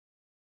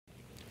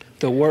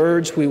The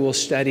words we will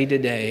study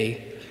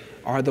today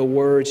are the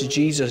words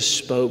Jesus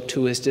spoke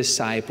to his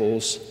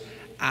disciples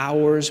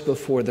hours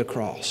before the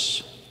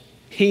cross.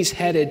 He's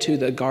headed to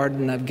the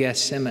Garden of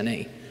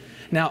Gethsemane.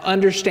 Now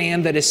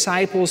understand, the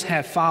disciples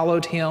have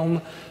followed him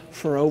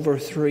for over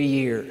 3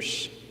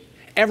 years.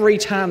 Every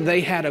time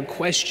they had a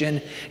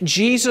question,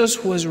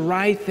 Jesus was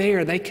right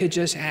there. They could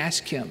just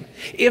ask him.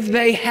 If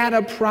they had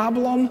a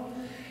problem,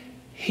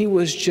 he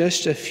was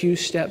just a few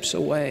steps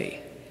away.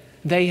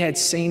 They had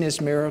seen his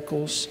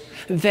miracles.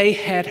 They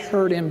had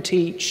heard him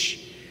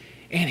teach.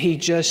 And he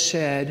just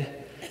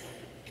said,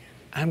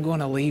 I'm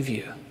going to leave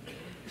you.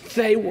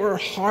 They were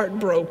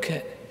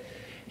heartbroken.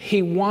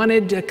 He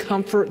wanted to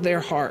comfort their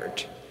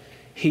heart.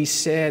 He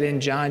said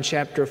in John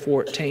chapter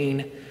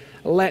 14,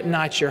 let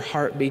not your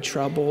heart be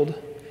troubled.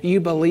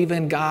 You believe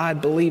in God,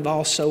 believe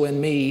also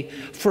in me.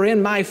 For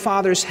in my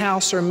Father's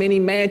house are many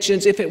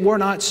mansions. If it were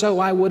not so,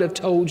 I would have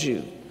told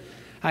you.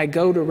 I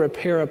go to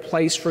prepare a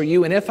place for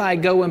you. And if I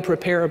go and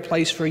prepare a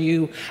place for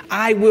you,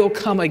 I will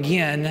come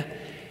again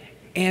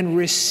and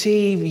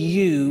receive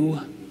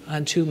you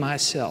unto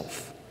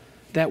myself,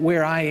 that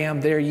where I am,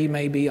 there ye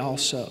may be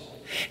also.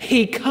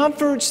 He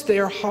comforts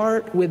their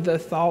heart with the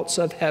thoughts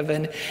of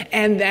heaven,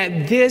 and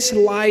that this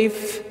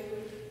life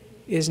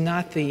is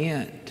not the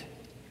end.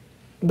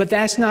 But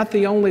that's not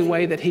the only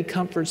way that he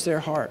comforts their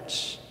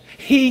hearts.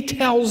 He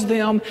tells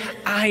them,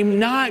 I'm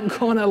not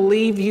going to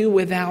leave you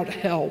without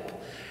help.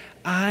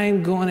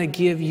 I'm going to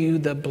give you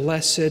the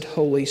blessed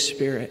Holy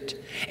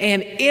Spirit.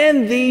 And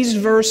in these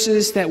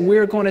verses that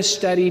we're going to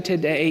study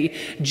today,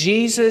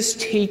 Jesus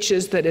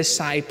teaches the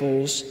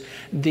disciples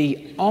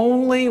the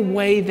only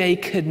way they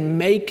could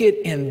make it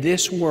in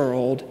this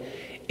world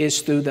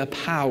is through the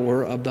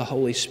power of the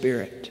Holy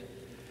Spirit.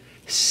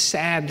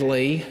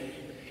 Sadly,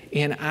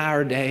 in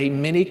our day,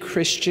 many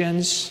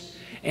Christians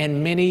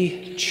and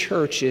many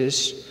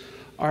churches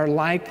are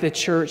like the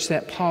church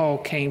that Paul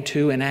came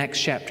to in Acts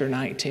chapter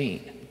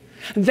 19.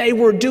 They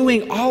were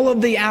doing all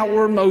of the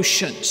outward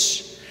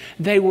motions.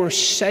 They were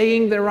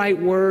saying the right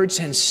words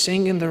and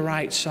singing the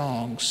right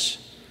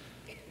songs.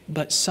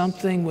 But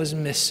something was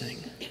missing.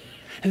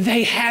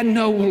 They had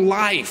no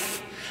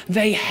life.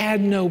 They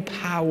had no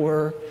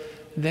power.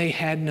 They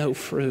had no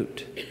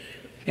fruit.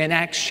 In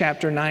Acts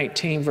chapter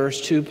 19,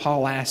 verse 2,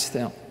 Paul asked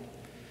them,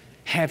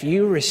 have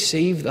you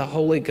received the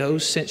Holy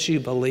Ghost since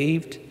you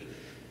believed?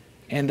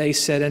 And they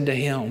said unto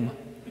him,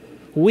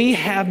 we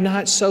have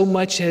not so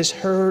much as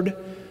heard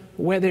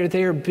whether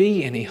there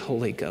be any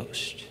Holy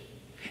Ghost.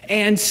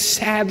 And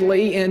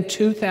sadly, in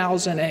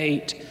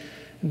 2008,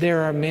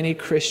 there are many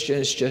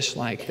Christians just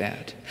like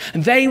that.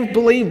 They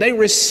believe they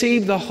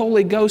received the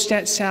Holy Ghost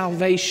at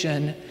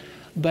salvation,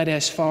 but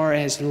as far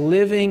as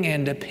living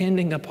and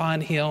depending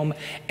upon him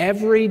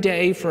every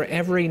day for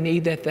every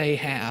need that they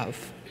have,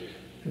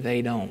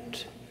 they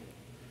don't.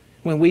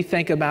 When we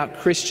think about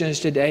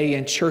Christians today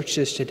and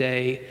churches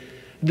today,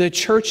 the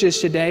churches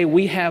today,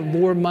 we have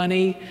more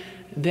money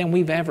than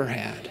we've ever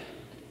had.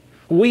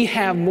 We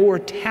have more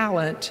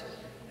talent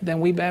than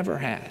we've ever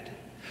had.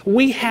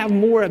 We have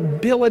more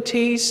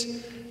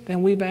abilities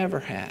than we've ever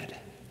had.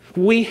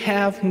 We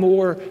have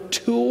more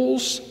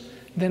tools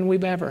than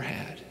we've ever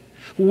had.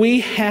 We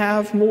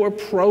have more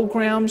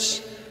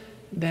programs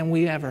than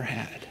we ever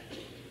had.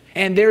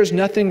 And there's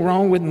nothing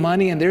wrong with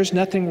money, and there's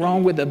nothing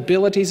wrong with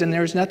abilities, and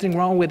there's nothing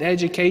wrong with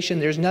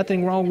education, there's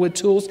nothing wrong with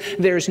tools,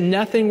 there's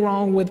nothing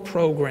wrong with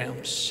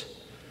programs.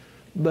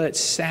 But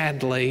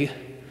sadly,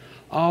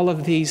 all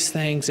of these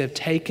things have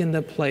taken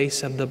the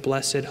place of the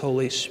blessed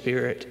Holy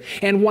Spirit.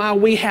 And while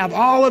we have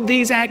all of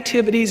these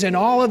activities and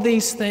all of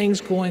these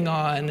things going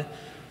on,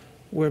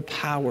 we're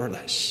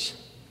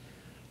powerless,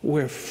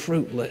 we're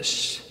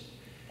fruitless,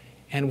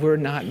 and we're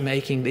not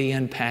making the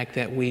impact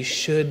that we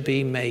should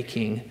be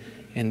making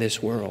in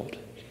this world.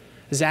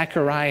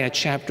 Zechariah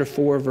chapter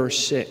 4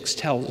 verse 6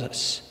 tells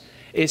us,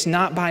 it's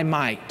not by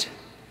might,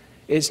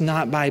 it's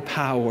not by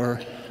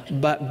power,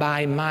 but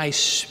by my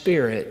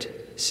Spirit,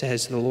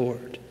 says the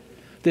Lord.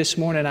 This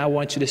morning I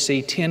want you to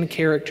see 10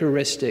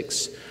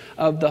 characteristics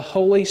of the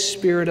Holy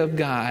Spirit of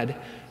God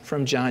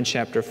from John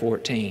chapter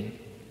 14.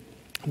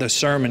 The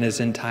sermon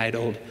is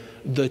entitled,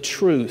 The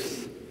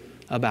Truth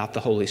About the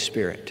Holy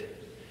Spirit.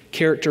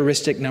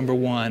 Characteristic number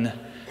 1,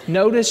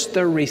 notice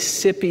the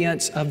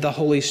recipients of the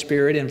Holy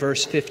Spirit in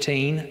verse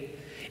 15.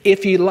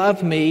 If you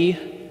love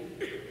me,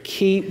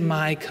 keep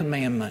my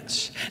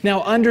commandments.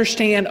 Now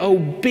understand,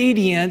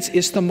 obedience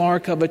is the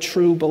mark of a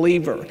true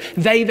believer.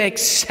 They've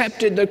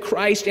accepted the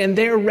Christ and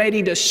they're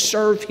ready to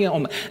serve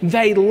him.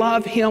 They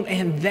love him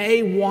and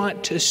they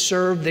want to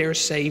serve their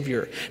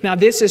Savior. Now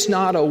this is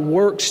not a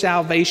work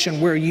salvation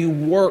where you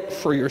work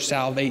for your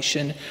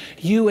salvation.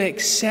 You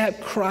accept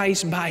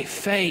Christ by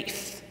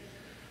faith.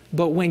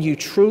 But when you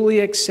truly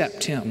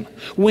accept him,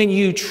 when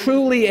you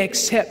truly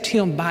accept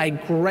him by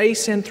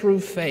grace and through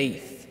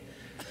faith,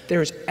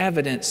 there's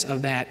evidence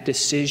of that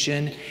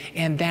decision,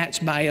 and that's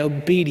by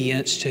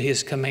obedience to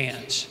his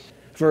commands.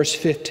 Verse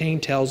 15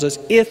 tells us,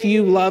 if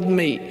you love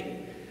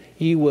me,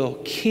 you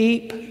will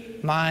keep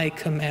my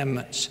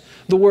commandments.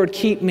 The word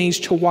keep means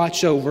to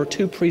watch over,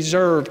 to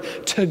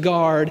preserve, to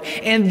guard.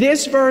 And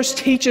this verse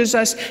teaches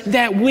us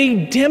that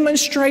we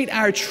demonstrate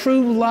our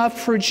true love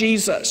for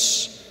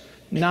Jesus,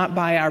 not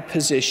by our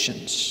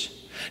positions,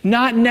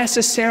 not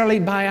necessarily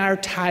by our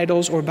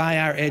titles or by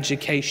our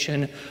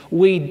education.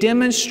 We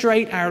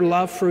demonstrate our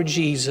love for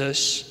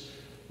Jesus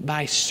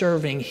by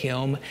serving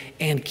Him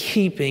and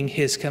keeping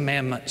His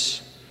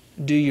commandments.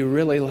 Do you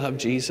really love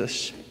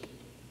Jesus?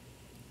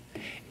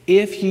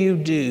 If you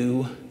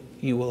do,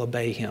 you will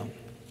obey Him.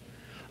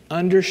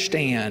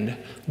 Understand,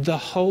 the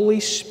Holy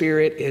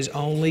Spirit is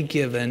only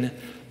given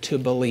to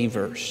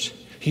believers.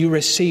 You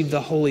receive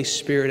the Holy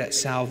Spirit at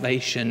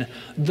salvation.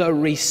 The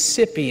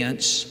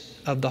recipients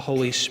of the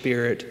Holy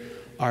Spirit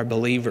are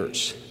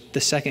believers.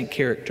 The second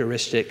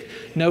characteristic,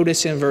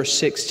 notice in verse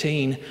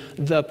 16,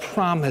 the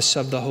promise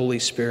of the Holy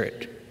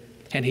Spirit.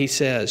 And He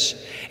says,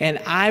 "And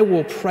I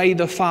will pray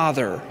the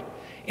Father,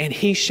 and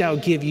He shall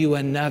give you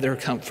another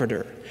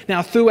Comforter."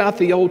 Now, throughout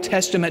the Old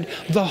Testament,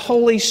 the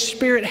Holy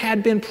Spirit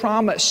had been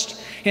promised.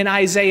 In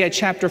Isaiah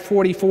chapter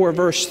 44,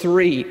 verse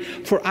 3,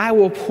 "For I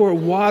will pour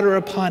water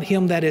upon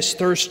him that is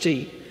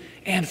thirsty,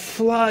 and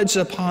floods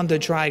upon the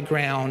dry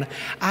ground.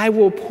 I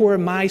will pour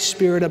my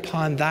Spirit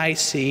upon thy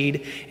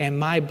seed, and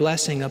my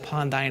blessing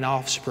upon thine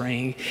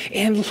offspring."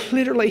 And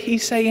literally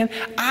He's saying,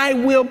 I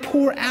will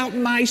pour out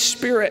my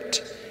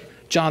Spirit.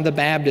 John the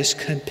Baptist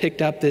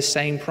picked up this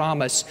same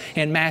promise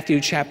in Matthew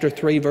chapter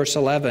 3, verse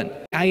 11.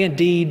 "I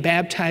indeed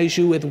baptize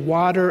you with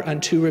water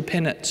unto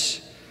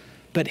repentance,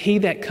 but he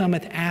that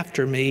cometh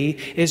after me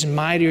is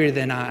mightier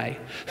than I,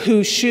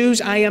 whose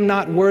shoes I am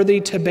not worthy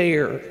to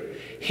bear.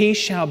 He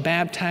shall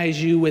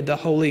baptize you with the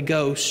Holy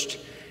Ghost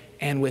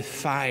and with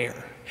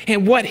fire."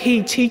 And what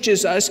He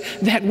teaches us,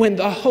 that when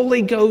the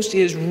Holy Ghost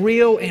is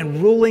real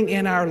and ruling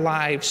in our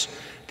lives,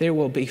 there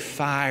will be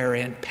fire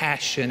and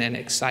passion and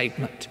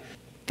excitement.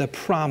 The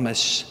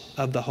promise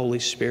of the Holy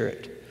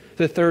Spirit.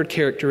 The third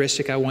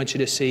characteristic I want you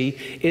to see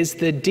is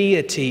the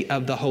deity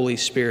of the Holy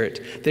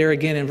Spirit. There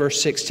again in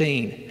verse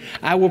 16,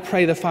 "I will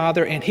pray the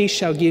Father, and He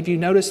shall give you,"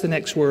 notice the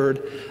next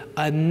word,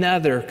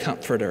 "another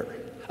Comforter."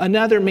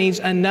 Another means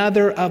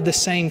another of the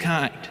same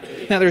kind.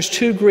 Now there's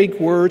two Greek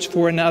words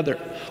for another.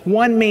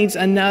 One means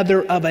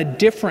another of a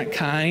different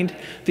kind.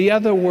 The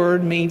other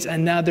word means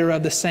another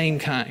of the same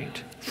kind.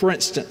 For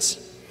instance,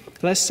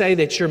 let's say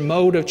that your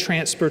mode of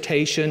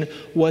transportation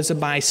was a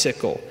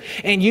bicycle,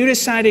 and you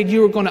decided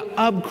you were going to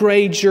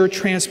upgrade your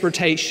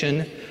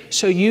transportation,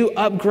 so you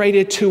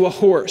upgraded to a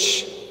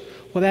horse.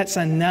 Well, that's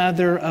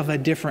another of a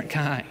different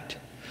kind.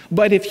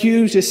 But if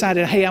you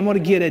decided, hey, I'm going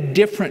to get a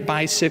different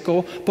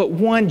bicycle, but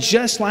one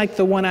just like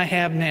the one I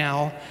have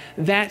now,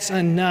 that's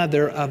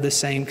another of the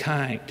same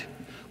kind.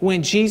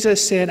 When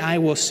Jesus said, "I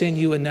will send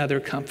you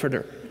another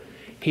Comforter,"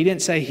 He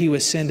didn't say He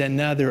would send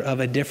another of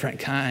a different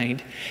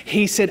kind.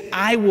 He said,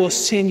 "I will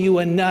send you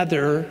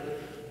another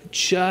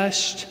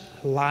just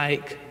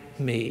like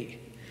me."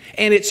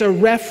 And it's a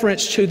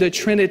reference to the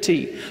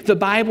Trinity. The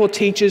Bible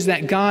teaches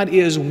that God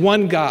is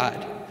one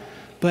God,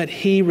 but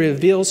He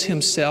reveals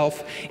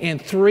Himself in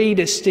three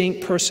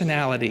distinct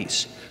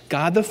personalities: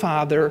 God the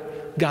Father,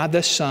 God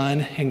the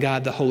Son, and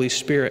God the Holy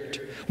Spirit.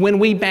 When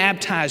we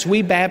baptize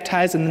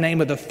in the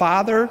name of the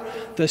Father,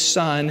 the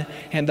Son,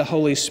 and the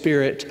Holy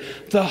Spirit.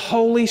 The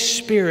Holy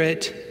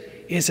Spirit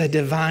is a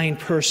divine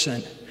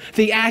person.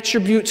 The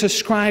attributes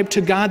ascribed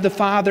to God the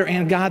Father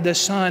and God the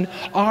Son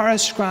are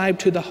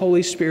ascribed to the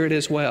Holy Spirit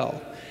as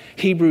well.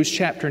 Hebrews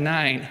chapter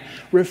 9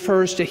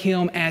 refers to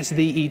Him as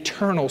the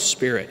eternal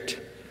Spirit.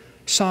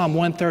 Psalm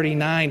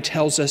 139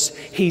 tells us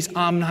He's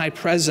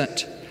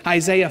omnipresent.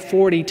 Isaiah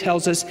 40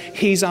 tells us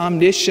He's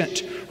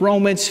omniscient.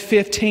 Romans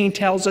 15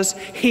 tells us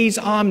He's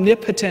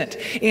omnipotent.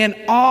 In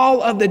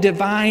all of the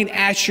divine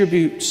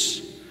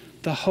attributes,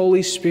 the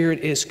Holy Spirit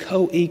is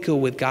co-equal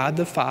with God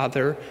the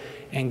Father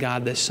and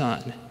God the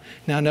Son.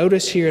 Now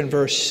notice here in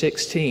verse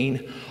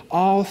 16,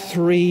 all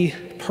three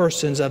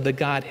persons of the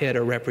Godhead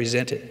are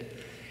represented.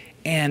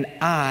 "And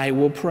I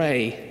will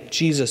pray,"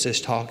 Jesus is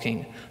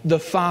talking. The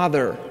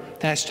Father,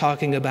 that's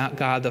talking about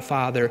God the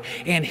Father.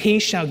 "And He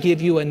shall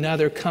give you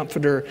another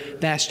Comforter,"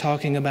 that's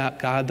talking about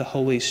God the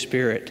Holy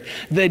Spirit.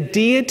 The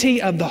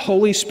deity of the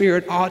Holy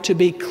Spirit ought to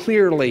be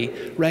clearly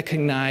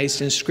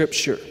recognized in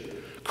Scripture.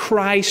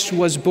 Christ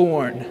was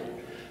born.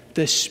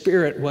 The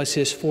Spirit was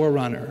His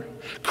forerunner.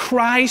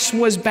 Christ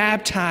was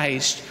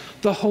baptized.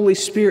 The Holy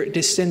Spirit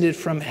descended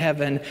from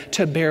heaven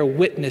to bear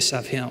witness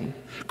of Him.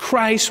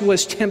 Christ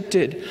was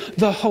tempted.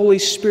 The Holy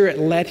Spirit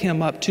led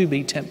Him up to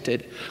be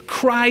tempted.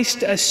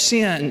 Christ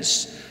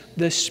ascends.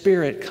 The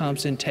Spirit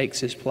comes and takes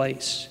His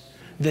place.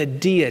 The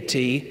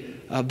deity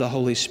of the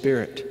Holy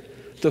Spirit.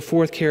 The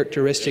fourth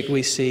characteristic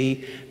we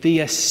see, the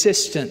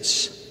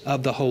assistance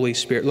of the Holy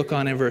Spirit. Look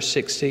on in verse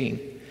 16.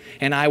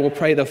 "And I will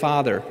pray the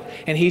Father,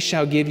 and He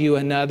shall give you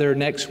another,"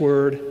 next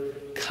word,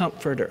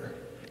 Comforter.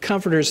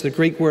 Comforter is the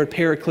Greek word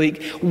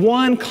paraclete,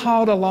 one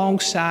called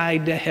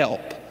alongside to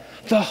help.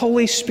 The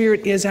Holy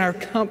Spirit is our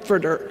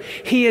Comforter.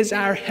 He is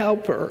our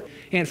helper.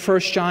 In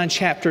 1 John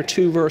chapter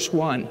 2, verse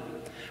 1,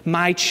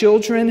 My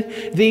children,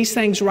 these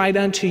things write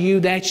unto you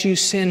that you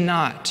sin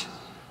not.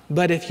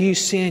 But if you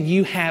sin,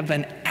 you have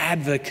an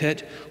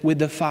advocate with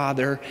the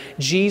Father,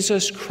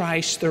 Jesus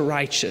Christ the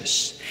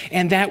righteous.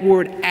 And that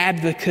word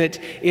advocate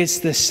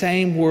is the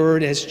same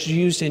word as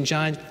used in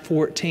John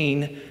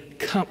 14,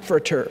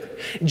 comforter.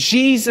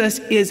 Jesus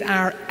is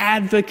our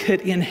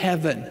advocate in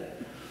heaven.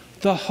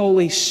 The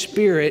Holy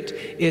Spirit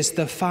is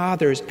the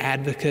Father's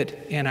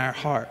advocate in our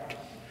heart.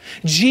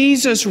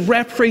 Jesus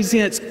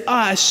represents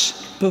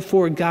us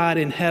before God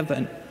in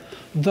heaven.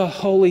 The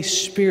Holy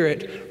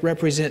Spirit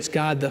represents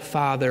God the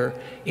Father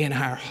in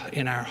our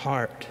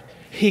heart.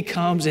 He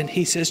comes and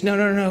he says,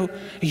 no,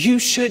 you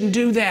shouldn't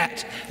do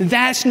that.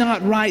 That's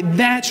not right.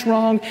 That's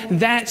wrong.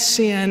 That's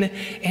sin.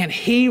 And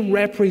he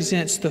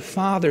represents the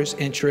Father's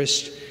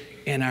interest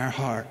in our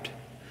heart.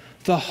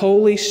 The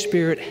Holy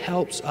Spirit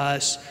helps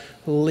us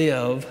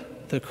live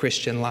the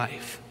Christian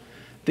life.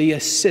 The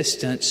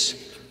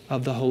assistance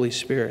of the Holy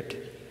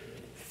Spirit.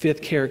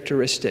 Fifth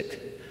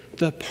characteristic,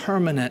 the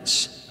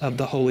permanence of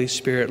the Holy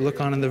Spirit. Look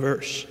on in the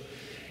verse.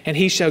 And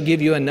he shall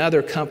give you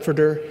another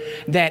comforter,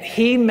 that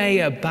he may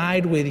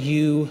abide with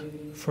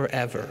you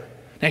forever.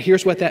 Now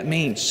here's what that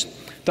means.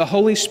 The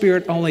Holy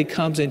Spirit only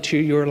comes into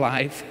your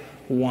life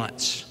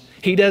once.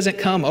 He doesn't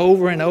come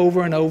over and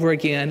over and over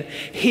again.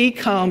 He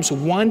comes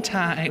one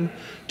time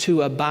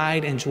to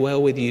abide and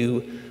dwell with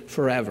you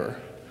forever.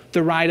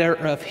 The writer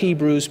of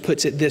Hebrews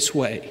puts it this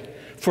way.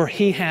 For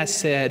he has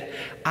said,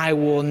 I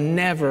will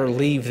never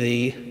leave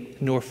thee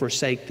nor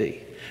forsake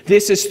thee.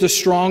 This is the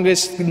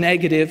strongest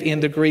negative in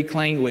the Greek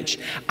language.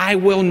 I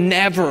will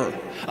never,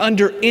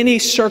 under any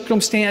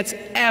circumstance,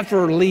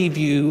 ever leave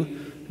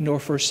you nor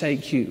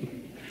forsake you.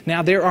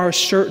 Now, there are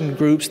certain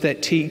groups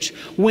that teach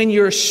when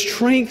your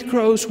strength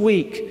grows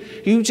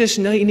weak, you just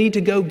know you need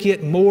to go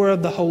get more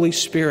of the Holy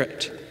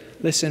Spirit.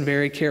 Listen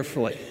very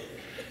carefully.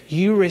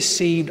 You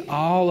received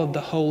all of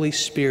the Holy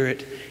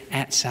Spirit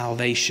at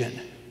salvation.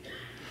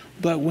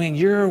 But when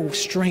your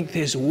strength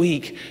is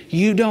weak,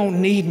 you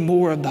don't need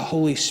more of the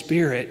Holy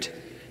Spirit.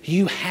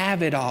 You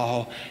have it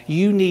all.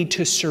 You need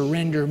to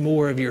surrender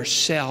more of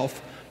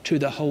yourself to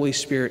the Holy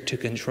Spirit to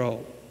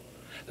control.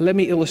 Let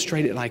me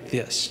illustrate it like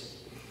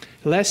this.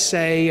 Let's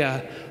say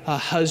a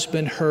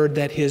husband heard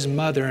that his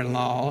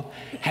mother-in-law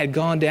had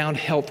gone down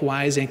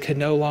health-wise and could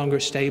no longer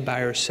stay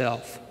by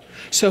herself.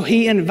 So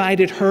he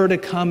invited her to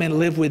come and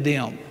live with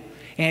them.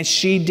 And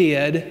she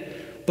did.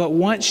 But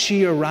once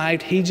she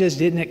arrived, he just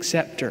didn't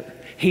accept her.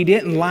 He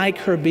didn't like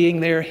her being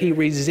there. He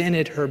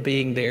resented her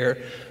being there.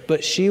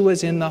 But she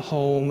was in the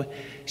home.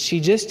 She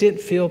just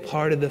didn't feel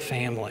part of the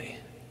family.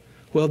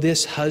 Well,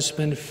 this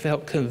husband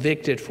felt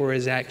convicted for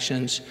his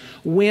actions,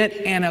 went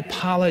and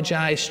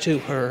apologized to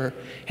her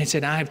and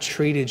said, I've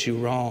treated you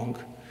wrong.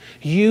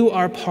 You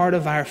are part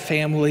of our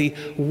family.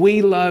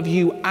 We love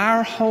you.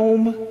 Our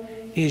home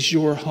is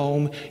your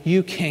home.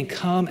 You can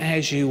come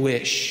as you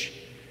wish.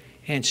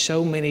 And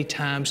so many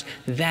times,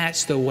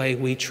 that's the way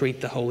we treat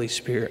the Holy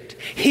Spirit.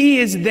 He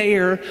is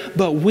there,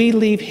 but we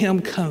leave him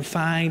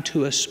confined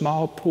to a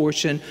small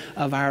portion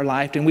of our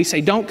life. And we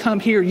say, don't come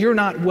here, you're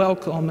not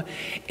welcome.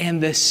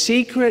 And the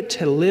secret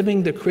to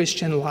living the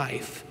Christian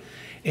life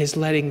is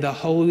letting the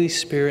Holy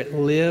Spirit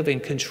live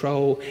and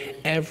control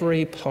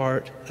every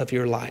part of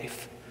your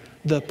life.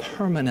 The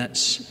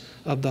permanence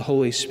of the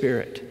Holy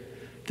Spirit.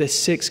 The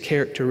sixth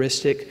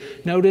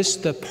characteristic, notice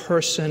the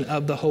person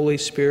of the Holy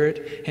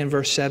Spirit in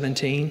verse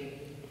 17.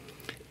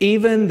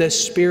 Even the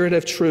Spirit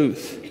of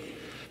truth,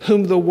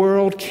 whom the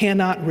world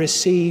cannot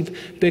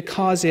receive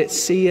because it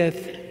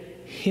seeth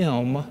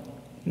him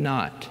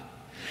not,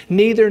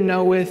 neither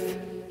knoweth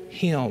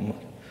him.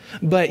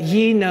 But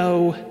ye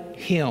know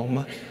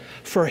him,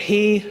 for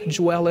he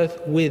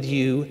dwelleth with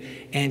you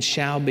and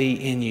shall be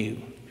in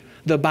you.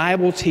 The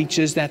Bible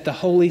teaches that the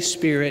Holy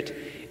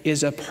Spirit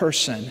is a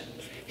person.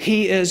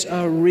 He is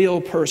a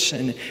real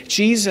person.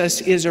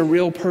 Jesus is a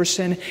real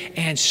person,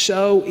 and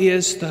so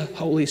is the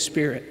Holy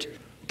Spirit.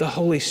 The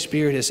Holy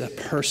Spirit is a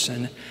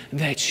person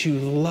that you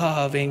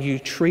love and you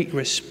treat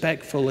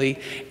respectfully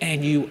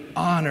and you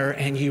honor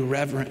and you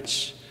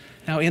reverence.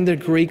 Now, in the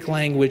Greek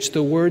language,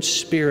 the word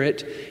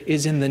spirit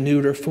is in the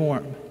neuter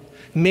form.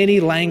 Many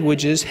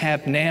languages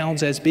have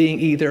nouns as being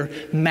either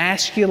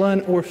masculine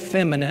or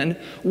feminine,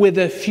 with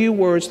a few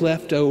words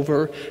left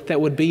over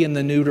that would be in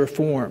the neuter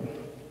form.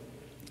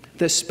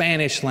 The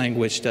Spanish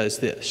language does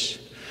this.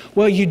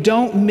 Well, you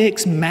don't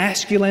mix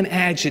masculine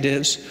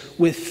adjectives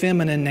with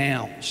feminine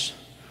nouns.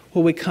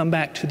 Well, we come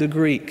back to the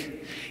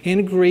Greek.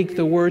 In Greek,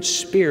 the word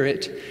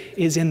spirit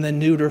is in the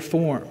neuter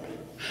form.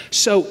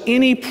 So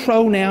any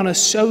pronoun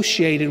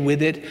associated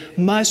with it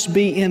must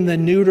be in the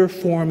neuter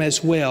form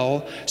as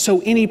well.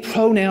 So any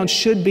pronoun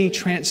should be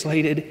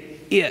translated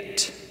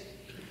it.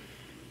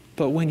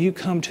 But when you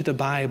come to the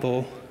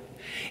Bible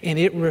and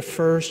it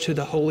refers to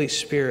the Holy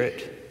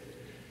Spirit,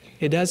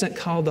 it doesn't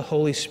call the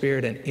Holy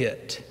Spirit an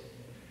it.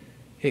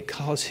 It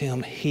calls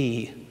him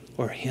he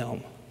or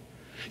him.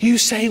 You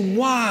say,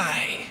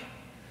 why?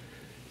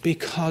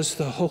 Because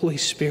the Holy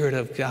Spirit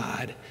of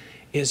God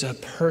is a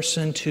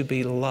person to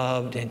be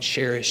loved and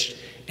cherished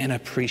and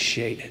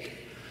appreciated.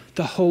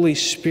 The Holy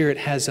Spirit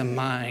has a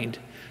mind,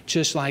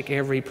 just like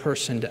every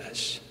person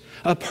does.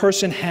 A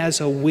person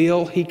has a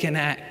will, he can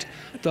act.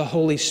 The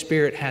Holy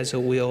Spirit has a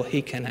will,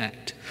 he can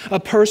act. A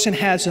person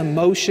has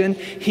emotion,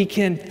 he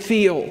can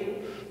feel.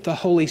 The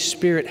Holy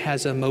Spirit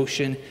has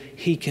emotion,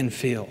 he can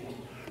feel.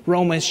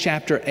 Romans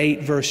chapter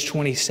 8, verse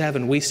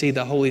 27, we see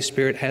the Holy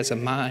Spirit has a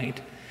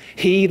mind.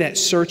 He that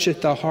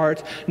searcheth the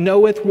heart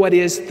knoweth what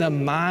is the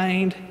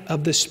mind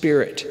of the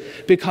Spirit,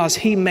 because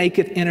he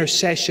maketh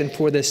intercession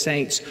for the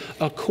saints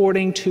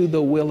according to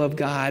the will of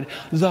God.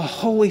 The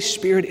Holy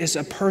Spirit is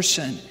a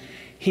person.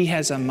 He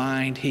has a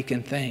mind, he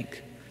can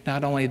think.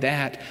 Not only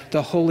that,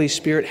 the Holy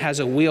Spirit has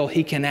a will,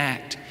 he can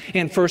act.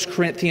 In 1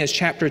 Corinthians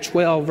chapter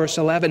 12, verse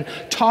 11,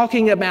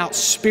 talking about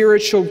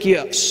spiritual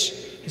gifts,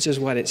 this is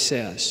what it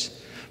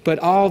says. But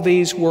all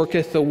these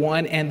worketh the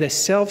one and the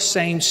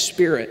selfsame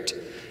Spirit,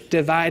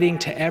 dividing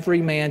to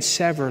every man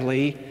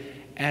severally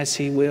as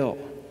he will.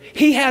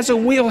 He has a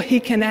will, he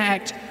can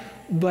act,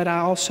 but I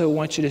also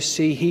want you to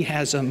see he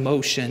has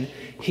emotion,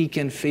 he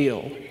can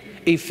feel.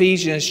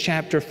 Ephesians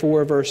chapter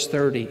 4, verse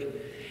 30.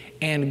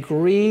 And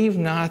grieve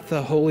not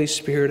the Holy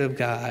Spirit of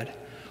God,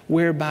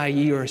 whereby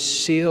ye are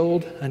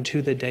sealed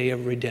unto the day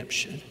of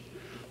redemption.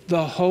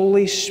 The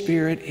Holy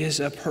Spirit is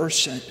a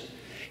person.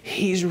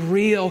 He's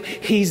real.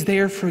 He's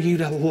there for you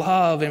to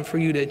love and for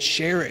you to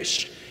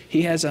cherish.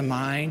 He has a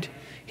mind.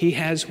 He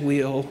has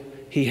will.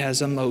 He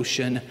has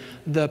emotion.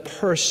 The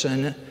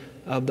person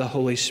of the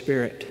Holy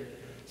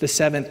Spirit. The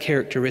seventh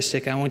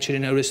characteristic, I want you to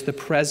notice the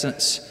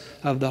presence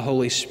of the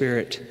Holy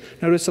Spirit.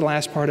 Notice the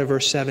last part of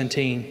verse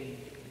 17.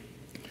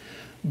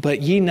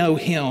 But ye know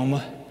him,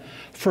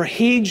 for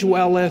he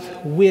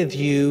dwelleth with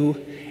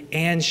you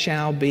and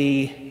shall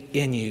be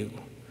in you.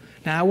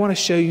 Now I want to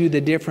show you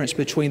the difference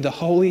between the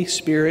Holy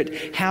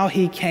Spirit, how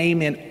he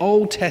came in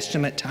Old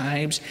Testament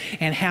times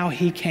and how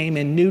he came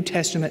in New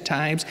Testament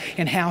times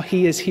and how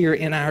he is here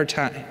in our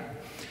time.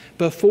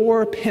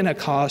 Before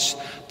Pentecost,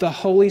 the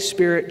Holy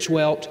Spirit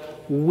dwelt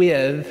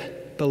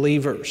with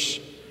believers.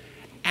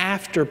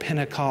 After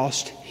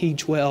Pentecost, he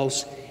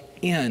dwells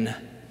in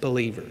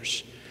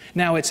believers.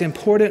 Now, it's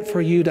important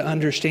for you to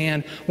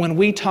understand when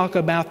we talk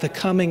about the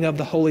coming of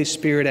the Holy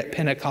Spirit at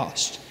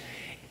Pentecost,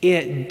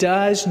 it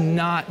does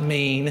not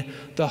mean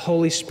the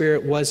Holy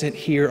Spirit wasn't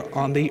here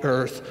on the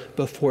earth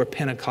before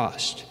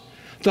Pentecost.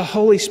 The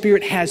Holy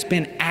Spirit has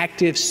been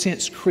active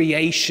since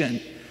creation.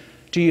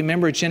 Do you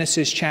remember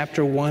Genesis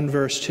chapter 1,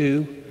 verse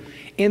 2?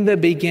 In the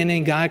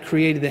beginning, God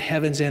created the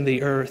heavens and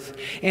the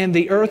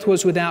earth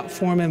was without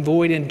form and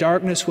void, and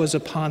darkness was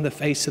upon the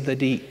face of the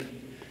deep.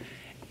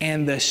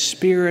 And the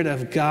Spirit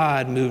of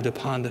God moved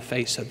upon the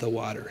face of the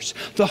waters.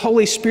 The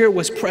Holy Spirit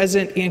was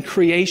present in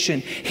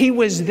creation. He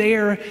was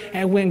there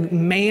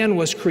when man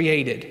was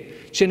created.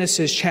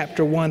 Genesis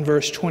chapter 1,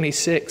 verse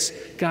 26,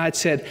 God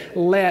said,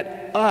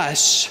 let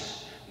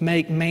us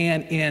make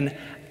man in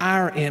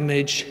our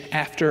image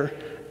after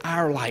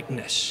our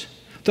likeness.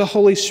 The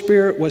Holy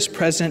Spirit was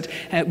present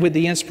with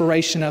the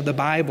inspiration of the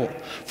Bible.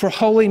 For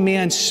holy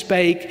men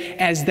spake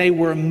as they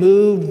were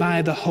moved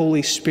by the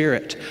Holy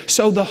Spirit.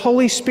 So the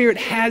Holy Spirit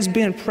has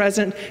been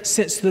present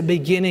since the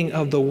beginning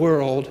of the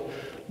world,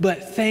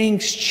 but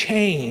things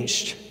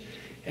changed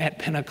at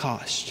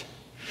Pentecost.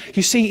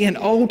 You see, in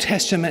Old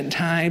Testament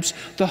times,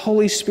 the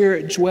Holy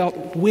Spirit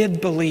dwelt with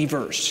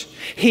believers.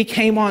 He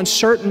came on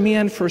certain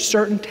men for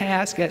certain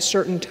tasks at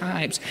certain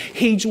times.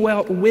 He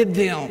dwelt with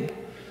them.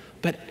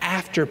 But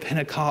after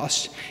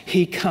Pentecost,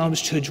 he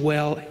comes to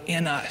dwell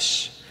in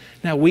us.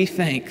 Now we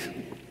think,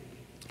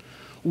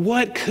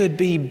 what could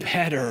be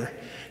better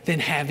than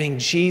having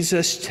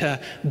Jesus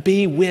to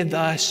be with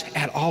us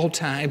at all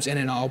times and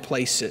in all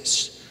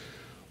places?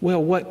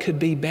 Well, what could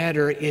be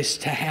better is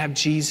to have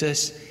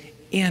Jesus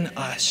in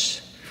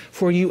us.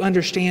 For you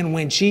understand,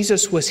 when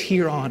Jesus was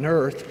here on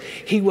earth,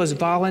 he was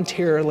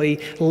voluntarily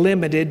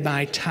limited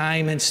by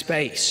time and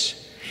space.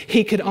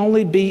 He could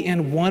only be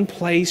in one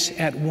place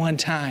at one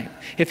time.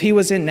 If he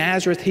was in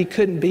Nazareth, he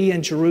couldn't be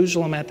in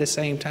Jerusalem at the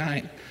same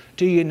time.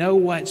 Do you know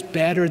what's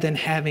better than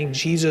having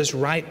Jesus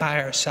right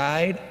by our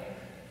side?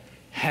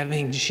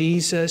 Having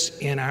Jesus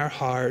in our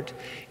heart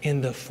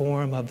in the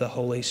form of the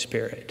Holy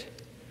Spirit.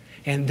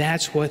 And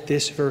that's what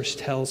this verse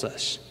tells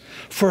us.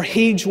 For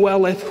he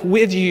dwelleth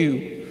with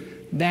you,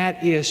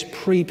 that is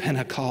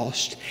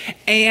pre-Pentecost,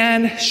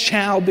 and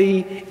shall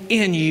be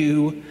in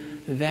you,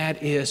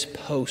 that is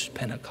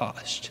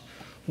post-Pentecost.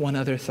 One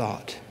other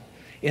thought.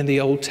 In the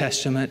Old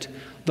Testament,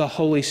 the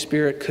Holy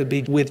Spirit could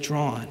be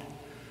withdrawn.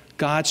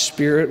 God's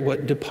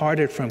Spirit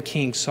departed from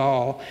King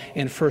Saul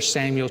in 1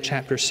 Samuel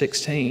chapter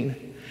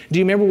 16. Do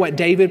you remember what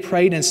David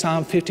prayed in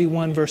Psalm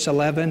 51 verse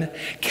 11?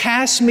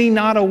 Cast me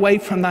not away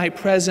from thy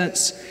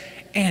presence,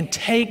 and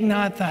take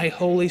not thy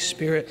Holy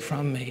Spirit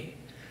from me.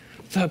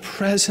 The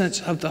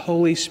presence of the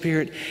Holy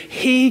Spirit.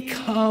 He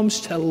comes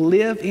to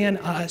live in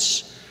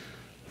us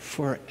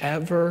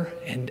forever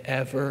and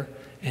ever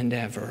and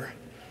ever.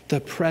 The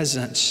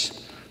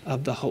presence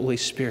of the Holy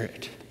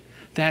Spirit.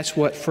 That's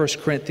what 1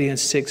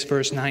 Corinthians 6,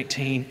 verse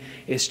 19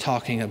 is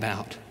talking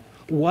about.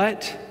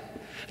 What?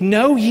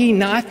 Know ye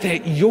not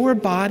that your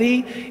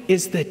body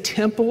is the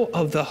temple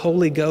of the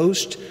Holy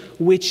Ghost,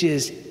 which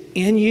is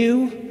in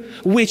you,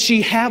 which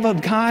ye have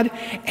of God,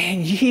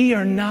 and ye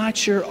are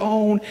not your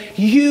own?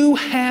 You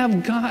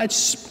have God's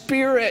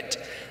Spirit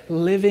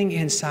living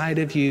inside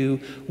of you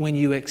when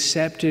you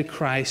accepted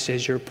Christ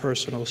as your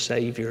personal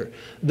Savior.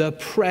 The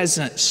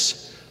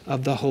presence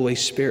of the Holy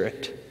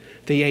Spirit.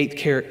 The eighth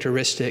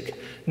characteristic.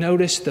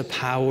 Notice the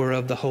power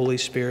of the Holy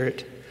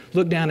Spirit.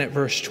 Look down at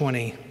verse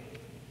 20.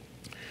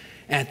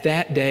 At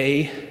that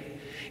day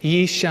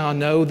ye shall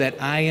know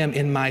that I am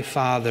in my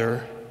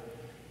Father,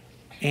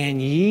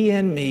 and ye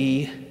in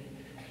me,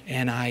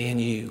 and I in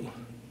you.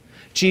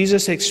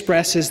 Jesus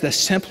expresses the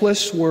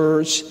simplest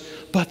words,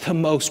 but the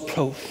most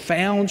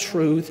profound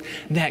truth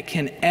that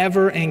can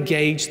ever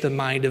engage the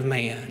mind of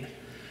man.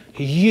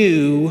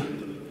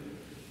 You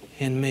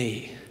and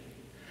me.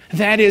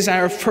 That is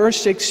our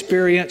first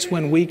experience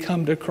when we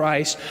come to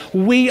Christ.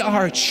 We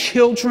are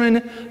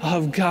children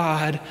of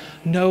God,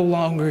 no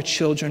longer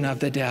children of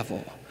the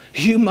devil.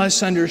 You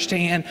must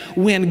understand,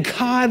 when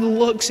God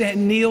looks at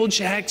Neal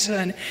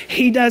Jackson,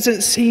 He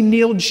doesn't see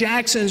Neal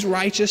Jackson's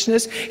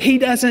righteousness. He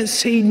doesn't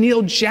see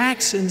Neal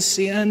Jackson's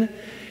sin.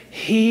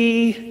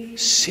 He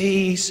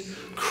sees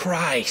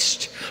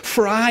Christ.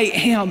 For I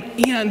am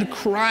in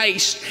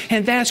Christ.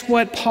 And that's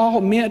what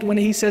Paul meant when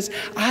he says,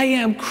 I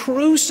am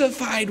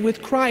crucified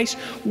with Christ.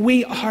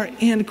 We are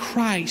in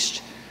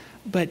Christ.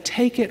 But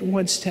take it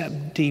one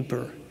step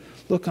deeper.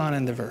 Look on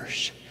in the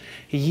verse.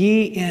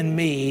 Ye in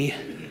me,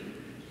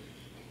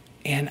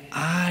 and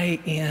I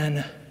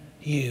in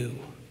you.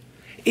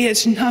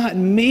 It's not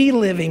me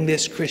living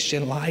this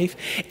Christian life.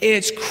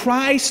 It's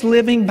Christ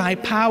living by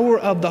power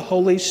of the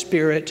Holy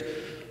Spirit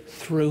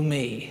through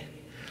me.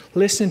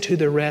 Listen to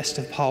the rest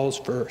of Paul's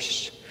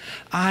verse.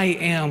 I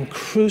am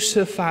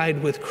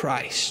crucified with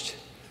Christ.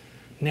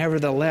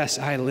 Nevertheless,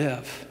 I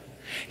live.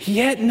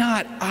 Yet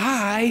not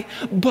I,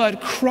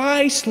 but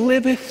Christ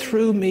liveth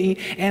through me,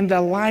 and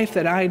the life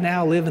that I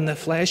now live in the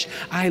flesh,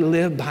 I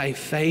live by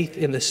faith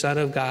in the Son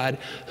of God,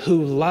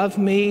 who loved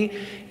me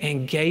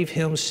and gave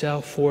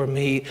Himself for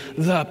me.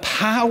 The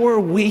power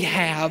we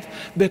have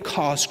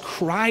because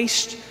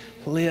Christ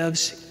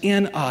lives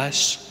in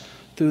us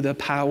through the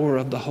power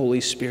of the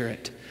Holy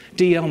Spirit.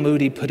 D.L.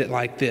 Moody put it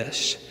like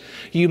this: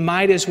 you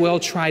might as well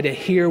try to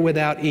hear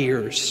without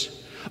ears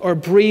or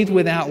breathe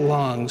without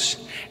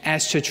lungs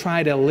as to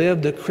try to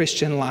live the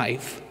Christian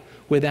life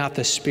without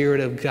the Spirit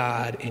of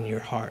God in your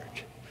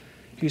heart.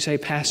 You say,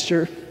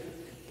 Pastor,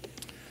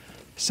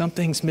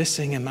 something's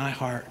missing in my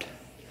heart.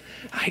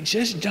 I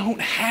just don't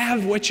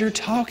have what you're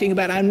talking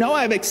about. I know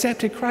I've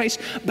accepted Christ,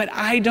 but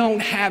I don't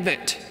have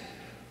it.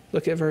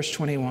 Look at verse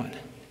 21.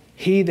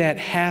 He that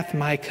hath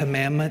my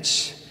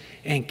commandments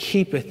and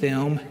keepeth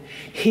them,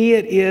 he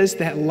it is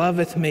that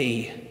loveth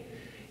me.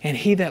 And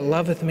he that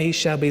loveth me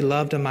shall be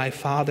loved of my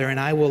Father, and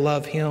I will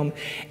love him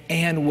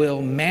and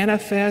will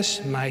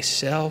manifest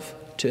myself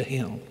to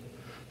him.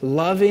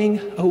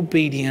 Loving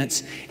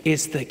obedience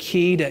is the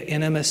key to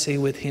intimacy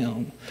with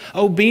Him.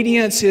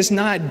 Obedience is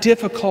not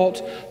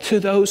difficult to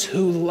those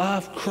who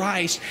love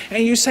Christ.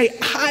 And you say,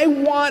 I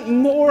want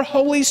more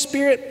Holy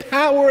Spirit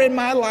power in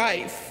my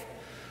life.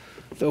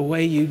 The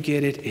way you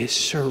get it is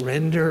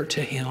surrender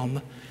to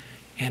Him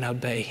and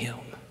obey Him.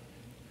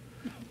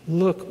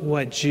 Look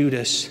what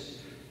Judas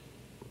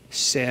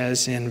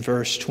says in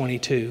verse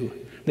 22.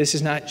 This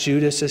is not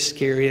Judas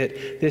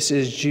Iscariot. This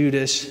is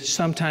Judas,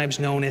 sometimes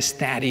known as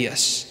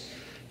Thaddeus.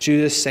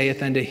 Judas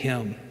saith unto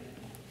him,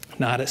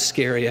 not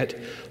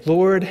Iscariot,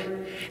 Lord,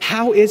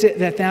 how is it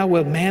that thou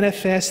wilt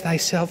manifest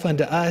thyself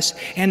unto us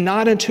and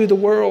not unto the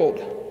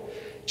world?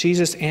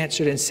 Jesus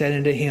answered and said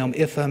unto him,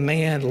 if a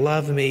man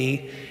love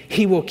me,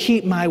 he will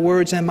keep my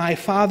words, and my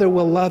Father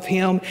will love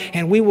him,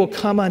 and we will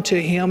come unto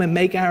him and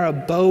make our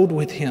abode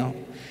with him.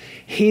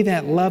 He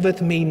that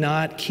loveth me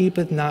not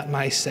keepeth not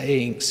my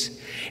sayings.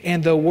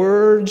 And the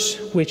words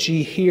which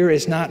ye hear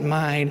is not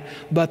mine,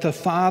 but the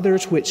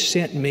Father's which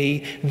sent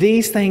me.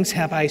 These things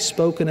have I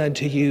spoken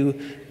unto you,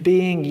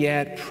 being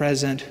yet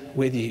present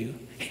with you.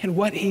 And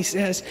what he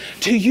says,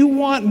 do you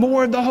want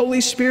more of the Holy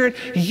Spirit?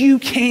 You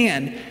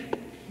can.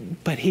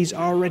 But He's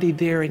already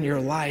there in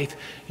your life.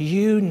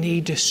 You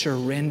need to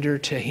surrender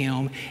to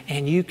Him,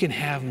 and you can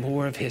have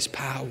more of His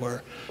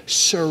power.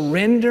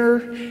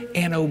 Surrender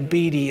and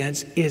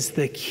obedience is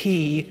the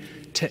key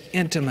to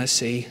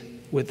intimacy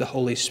with the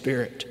Holy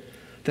Spirit.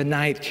 The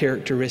ninth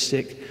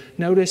characteristic,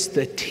 notice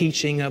the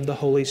teaching of the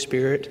Holy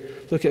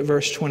Spirit. Look at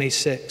verse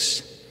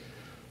 26.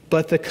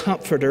 But the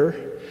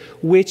Comforter,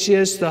 which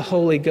is the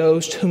Holy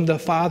Ghost, whom the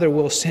Father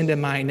will send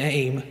in my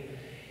name,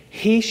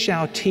 He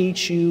shall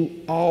teach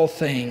you all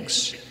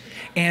things,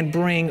 and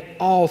bring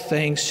all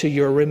things to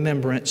your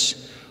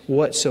remembrance,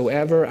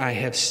 whatsoever I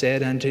have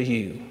said unto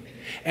you.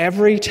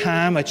 Every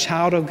time a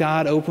child of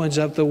God opens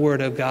up the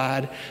Word of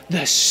God,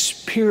 the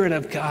Spirit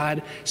of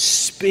God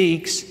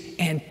speaks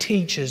and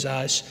teaches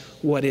us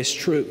what is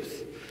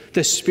truth.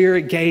 The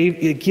Spirit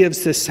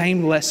gives the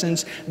same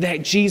lessons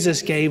that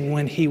Jesus gave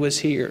when he was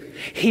here.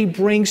 He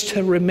brings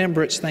to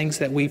remembrance things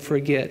that we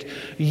forget.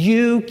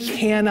 You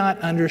cannot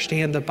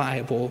understand the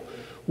Bible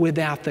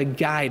without the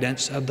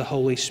guidance of the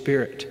Holy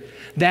Spirit.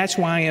 That's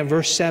why in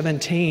verse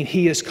 17,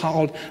 he is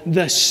called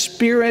the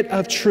Spirit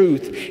of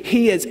truth.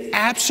 He is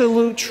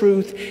absolute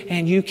truth,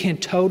 and you can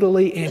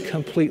totally and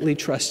completely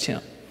trust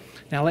him.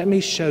 Now let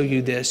me show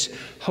you this.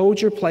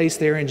 Hold your place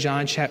there in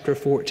John chapter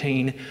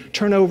 14.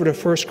 Turn over to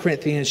 1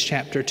 Corinthians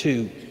chapter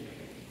 2.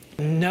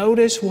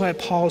 Notice what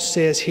Paul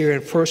says here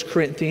in 1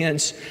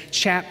 Corinthians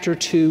chapter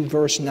 2,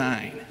 verse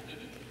 9.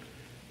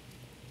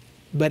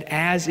 But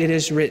as it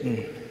is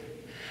written,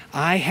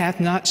 eye hath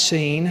not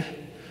seen,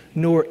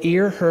 nor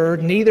ear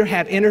heard, neither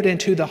have entered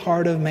into the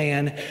heart of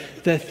man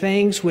the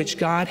things which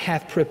God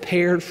hath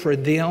prepared for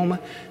them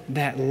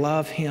that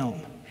love him.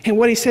 And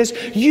what he says,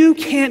 you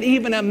can't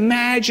even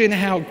imagine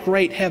how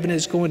great heaven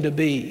is going to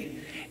be.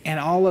 And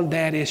all of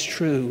that is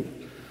true.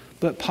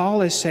 But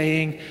Paul is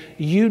saying,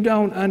 you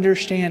don't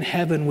understand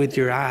heaven with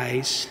your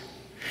eyes.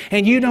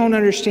 And you don't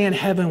understand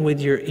heaven with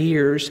your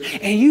ears.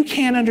 And you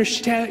can't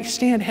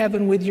understand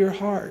heaven with your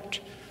heart.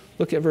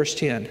 Look at verse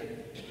 10.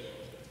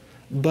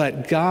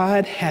 But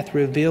God hath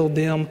revealed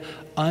them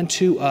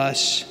unto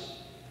us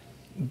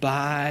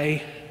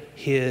by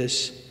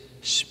his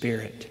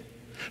Spirit.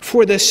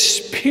 For the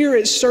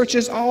Spirit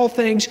searches all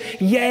things,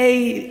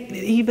 yea,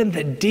 even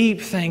the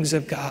deep things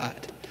of God.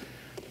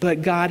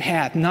 But God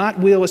hath, not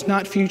will, it's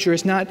not future,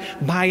 it's not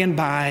by and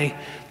by.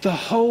 The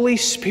Holy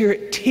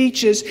Spirit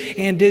teaches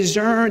and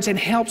discerns and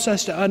helps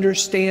us to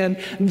understand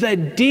the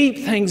deep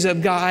things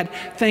of God,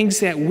 things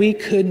that we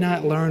could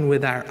not learn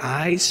with our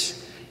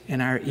eyes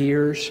and our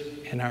ears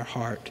and our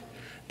heart.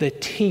 The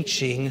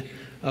teaching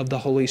of the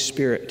Holy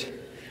Spirit.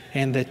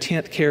 And the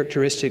 10th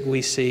characteristic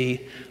we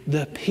see,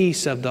 the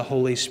peace of the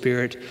Holy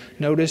Spirit.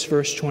 Notice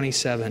verse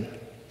 27.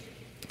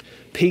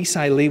 Peace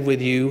I leave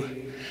with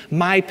you.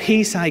 My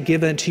peace I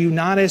give unto you,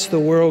 not as the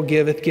world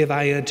giveth, give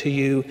I unto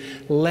you.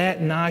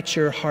 Let not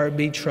your heart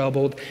be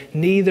troubled,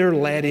 neither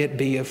let it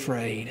be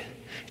afraid.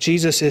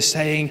 Jesus is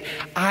saying,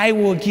 I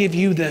will give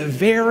you the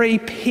very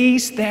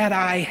peace that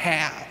I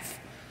have.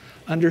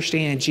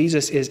 Understand,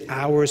 Jesus is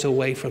hours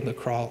away from the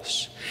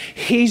cross.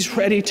 He's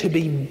ready to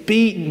be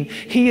beaten.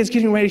 He is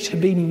getting ready to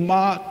be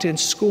mocked and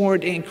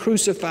scorned and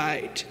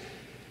crucified.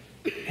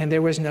 And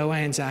there was no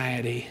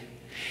anxiety.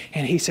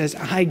 And he says,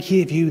 I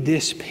give you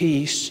this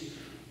peace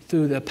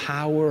through the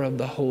power of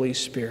the Holy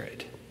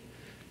Spirit.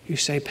 You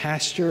say,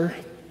 Pastor,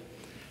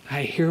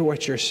 I hear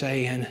what you're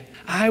saying.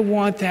 I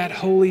want that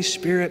Holy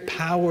Spirit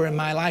power in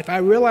my life. I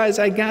realize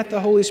I got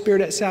the Holy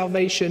Spirit at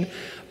salvation,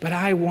 but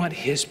I want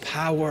his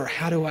power.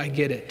 How do I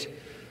get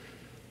it?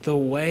 The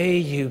way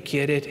you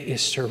get it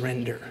is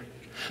surrender.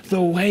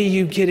 The way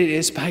you get it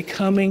is by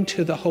coming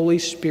to the Holy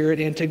Spirit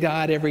and to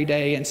God every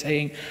day and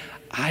saying,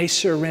 I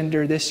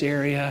surrender this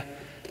area.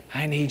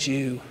 I need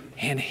you.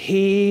 And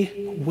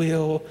he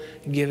will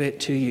give it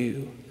to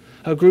you.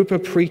 A group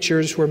of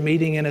preachers were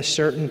meeting in a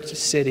certain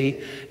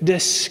city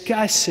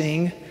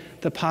discussing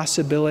the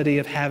possibility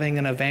of having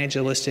an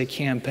evangelistic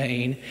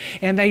campaign.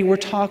 And they were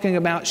talking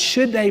about,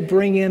 should they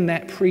bring in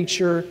that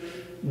preacher,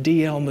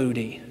 D.L.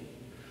 Moody?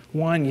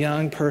 One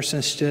young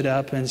person stood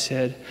up and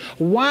said,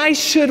 why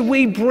should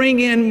we bring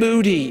in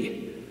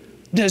Moody?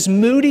 Does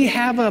Moody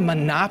have a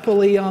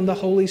monopoly on the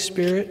Holy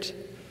Spirit?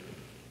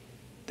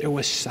 There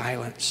was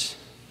silence.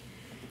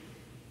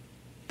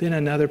 Then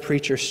another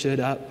preacher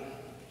stood up.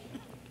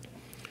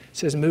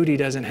 Says, Moody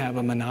doesn't have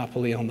a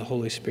monopoly on the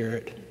Holy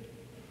Spirit.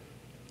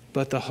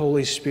 But the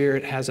Holy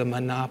Spirit has a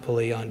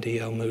monopoly on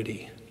D.L.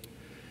 Moody.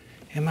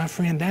 And my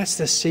friend, that's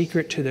the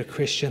secret to the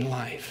Christian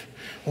life.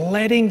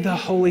 Letting the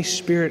Holy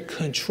Spirit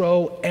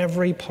control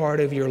every part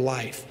of your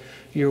life.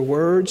 Your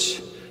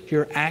words,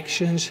 your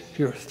actions,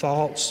 your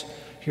thoughts,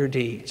 your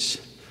deeds.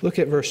 Look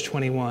at verse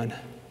 21.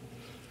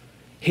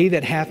 He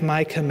that hath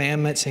my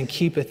commandments and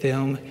keepeth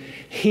them,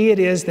 he it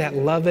is that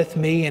loveth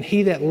me, and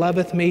he that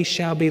loveth me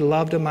shall be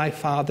loved of my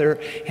Father,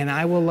 and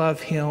I will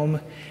love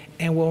him,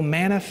 and will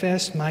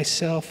manifest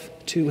myself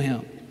to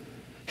him.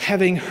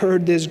 Having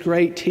heard this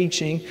great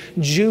teaching,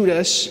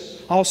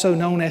 Judas, also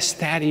known as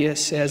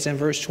Thaddeus, says in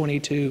verse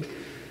 22,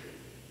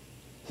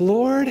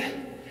 Lord,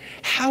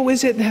 how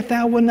is it that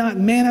thou wilt not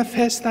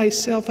manifest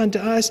thyself unto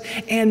us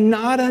and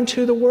not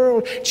unto the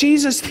world?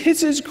 Jesus,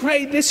 this is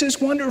great, this is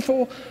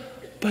wonderful,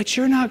 but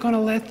you're not going to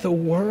let the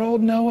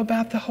world know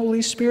about the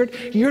Holy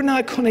Spirit? You're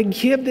not going to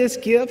give this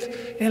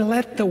gift and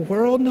let the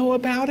world know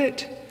about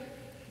it?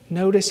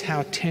 Notice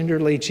how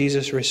tenderly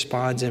Jesus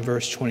responds in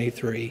verse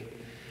 23.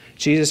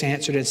 Jesus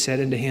answered and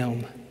said unto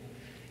him,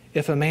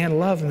 if a man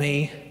love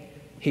me,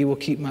 he will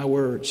keep my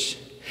words.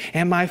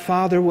 And my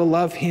Father will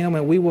love him,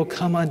 and we will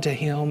come unto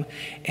him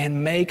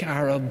and make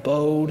our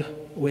abode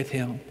with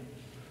him.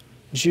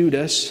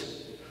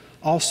 Judas,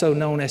 also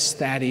known as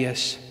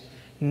Thaddeus,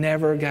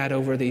 never got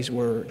over these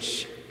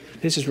words.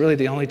 This is really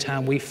the only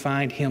time we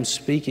find him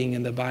speaking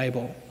in the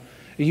Bible.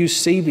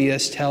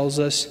 Eusebius tells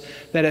us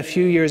that a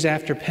few years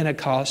after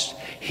Pentecost,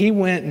 he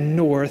went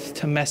north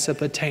to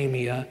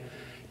Mesopotamia,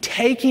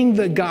 taking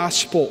the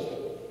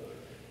gospel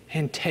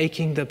and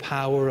taking the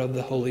power of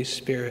the Holy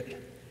Spirit.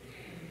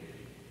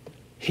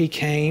 He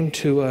came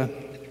to a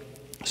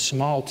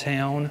small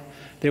town.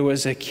 There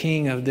was a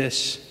king of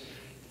this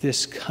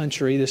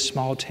country, this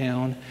small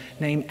town,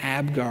 named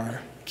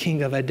Abgar,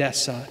 king of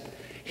Edessa.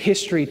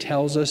 History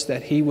tells us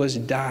that he was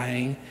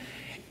dying,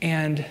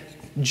 and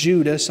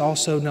Judas,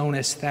 also known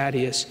as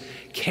Thaddeus,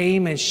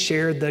 came and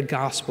shared the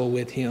gospel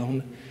with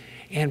him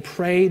and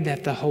prayed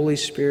that the Holy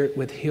Spirit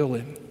would heal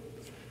him.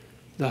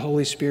 The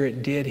Holy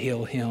Spirit did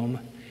heal him,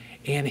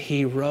 and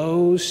he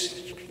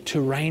rose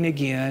to reign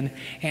again,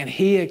 and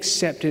he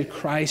accepted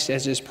Christ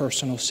as his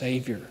personal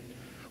Savior.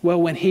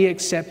 Well, when he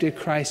accepted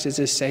Christ as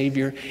his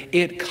Savior,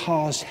 it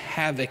caused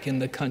havoc in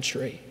the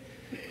country.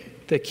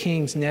 The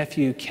king's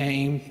nephew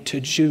came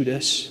to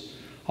Judas,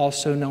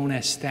 also known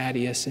as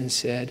Thaddeus, and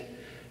said,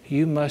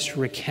 "You must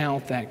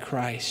recount that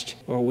Christ,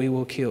 or we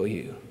will kill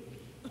you."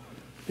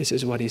 This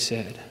is what he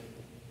said: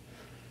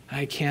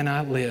 "I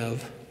cannot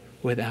live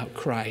without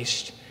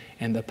Christ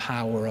and the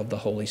power of the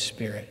Holy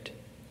Spirit."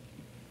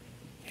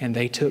 And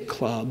they took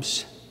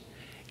clubs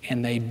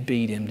and they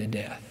beat him to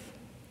death.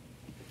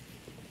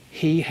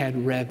 He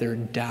had rather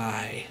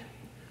die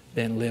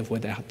than live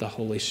without the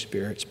Holy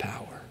Spirit's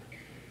power.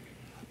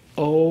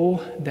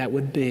 Oh, that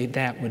would be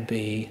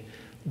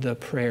the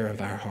prayer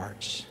of our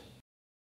hearts.